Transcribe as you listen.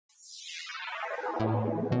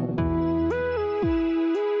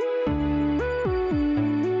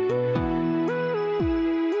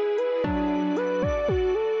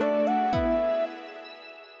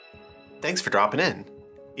Thanks for dropping in.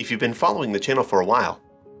 If you've been following the channel for a while,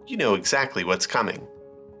 you know exactly what's coming.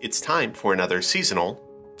 It's time for another seasonal,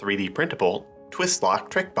 3D printable, twist lock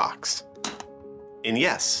trick box. And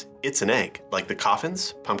yes, it's an egg. Like the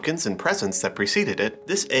coffins, pumpkins, and presents that preceded it,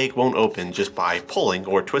 this egg won't open just by pulling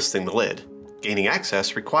or twisting the lid. Gaining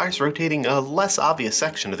access requires rotating a less obvious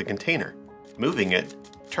section of the container. Moving it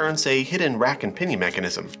turns a hidden rack and pinion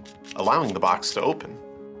mechanism, allowing the box to open.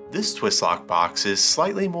 This twist lock box is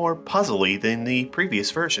slightly more puzzly than the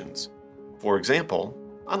previous versions. For example,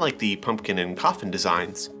 unlike the pumpkin and coffin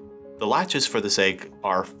designs, the latches for this egg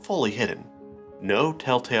are fully hidden. No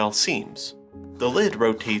telltale seams. The lid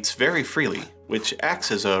rotates very freely, which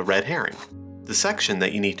acts as a red herring. The section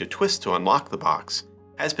that you need to twist to unlock the box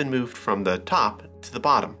has been moved from the top to the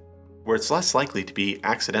bottom, where it's less likely to be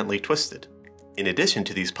accidentally twisted. In addition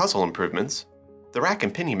to these puzzle improvements, the rack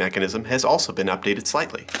and pinion mechanism has also been updated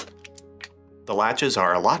slightly. The latches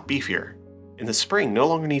are a lot beefier, and the spring no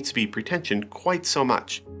longer needs to be pretensioned quite so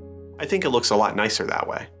much. I think it looks a lot nicer that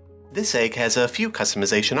way. This egg has a few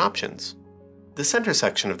customization options. The center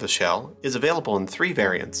section of the shell is available in 3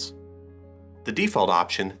 variants. The default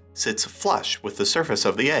option sits flush with the surface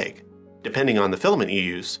of the egg. Depending on the filament you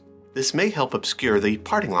use, this may help obscure the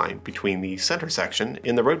parting line between the center section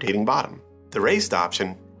and the rotating bottom. The raised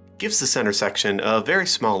option gives the center section a very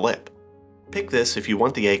small lip. Pick this if you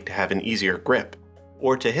want the egg to have an easier grip,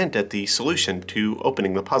 or to hint at the solution to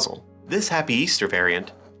opening the puzzle. This Happy Easter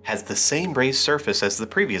variant has the same raised surface as the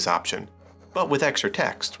previous option, but with extra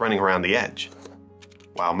text running around the edge.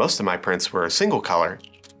 While most of my prints were a single color,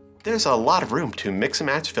 there's a lot of room to mix and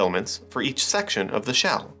match filaments for each section of the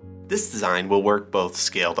shell. This design will work both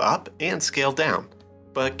scaled up and scaled down,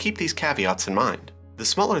 but keep these caveats in mind. The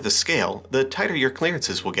smaller the scale, the tighter your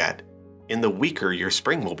clearances will get, and the weaker your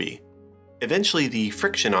spring will be. Eventually, the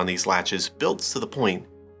friction on these latches builds to the point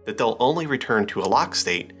that they'll only return to a lock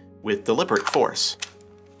state with deliberate force.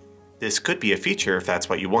 This could be a feature if that's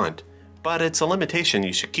what you want, but it's a limitation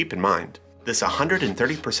you should keep in mind. This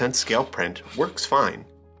 130% scale print works fine,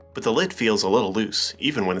 but the lid feels a little loose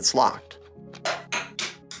even when it's locked.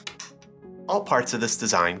 All parts of this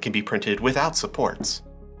design can be printed without supports.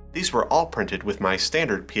 These were all printed with my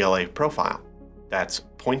standard PLA profile. That's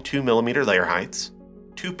 0.2mm layer heights,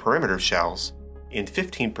 2 perimeter shells, and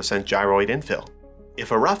 15% gyroid infill.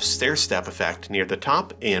 If a rough stair-step effect near the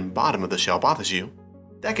top and bottom of the shell bothers you,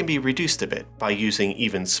 that can be reduced a bit by using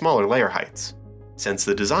even smaller layer heights. Since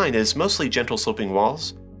the design is mostly gentle sloping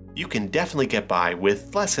walls, you can definitely get by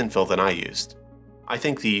with less infill than I used. I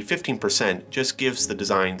think the 15% just gives the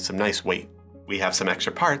design some nice weight. We have some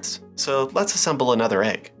extra parts, so let's assemble another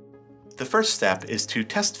egg. The first step is to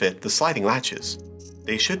test fit the sliding latches.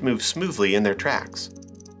 They should move smoothly in their tracks.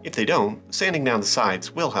 If they don't, sanding down the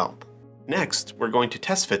sides will help. Next, we're going to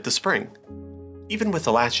test fit the spring. Even with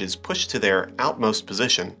the latches pushed to their outmost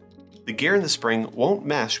position, the gear in the spring won't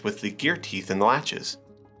mesh with the gear teeth in the latches.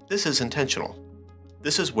 This is intentional.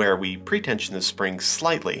 This is where we pre-tension the spring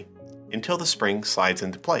slightly until the spring slides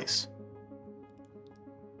into place.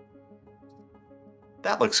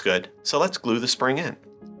 That looks good, so let's glue the spring in.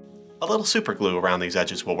 A little super glue around these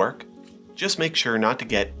edges will work. Just make sure not to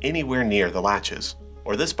get anywhere near the latches,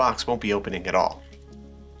 or this box won't be opening at all.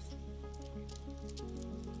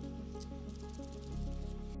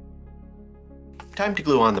 Time to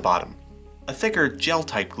glue on the bottom. A thicker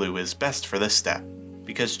gel-type glue is best for this step,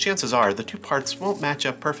 because chances are the 2 parts won't match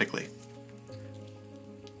up perfectly.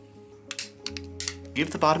 Give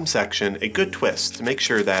the bottom section a good twist to make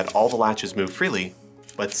sure that all the latches move freely,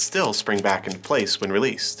 but still spring back into place when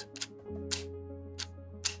released.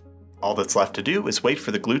 All that's left to do is wait for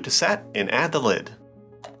the glue to set and add the lid.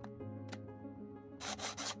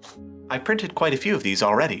 I printed quite a few of these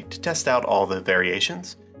already to test out all the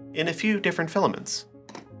variations in a few different filaments.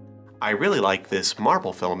 I really like this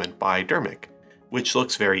marble filament by Duramic, which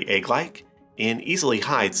looks very egg-like and easily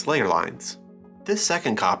hides layer lines. This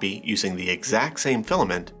second copy, using the exact same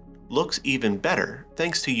filament, looks even better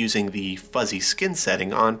thanks to using the fuzzy skin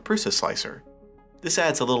setting on Prusa Slicer. This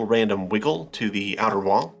adds a little random wiggle to the outer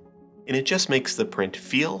wall, and it just makes the print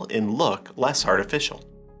feel and look less artificial.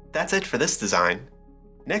 That's it for this design.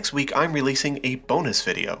 Next week I'm releasing a bonus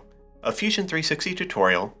video, a Fusion 360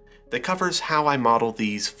 tutorial that covers how I model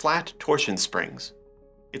these flat torsion springs.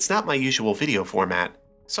 It's not my usual video format,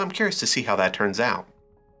 so I'm curious to see how that turns out.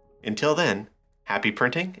 Until then, happy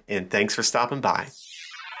printing and thanks for stopping by.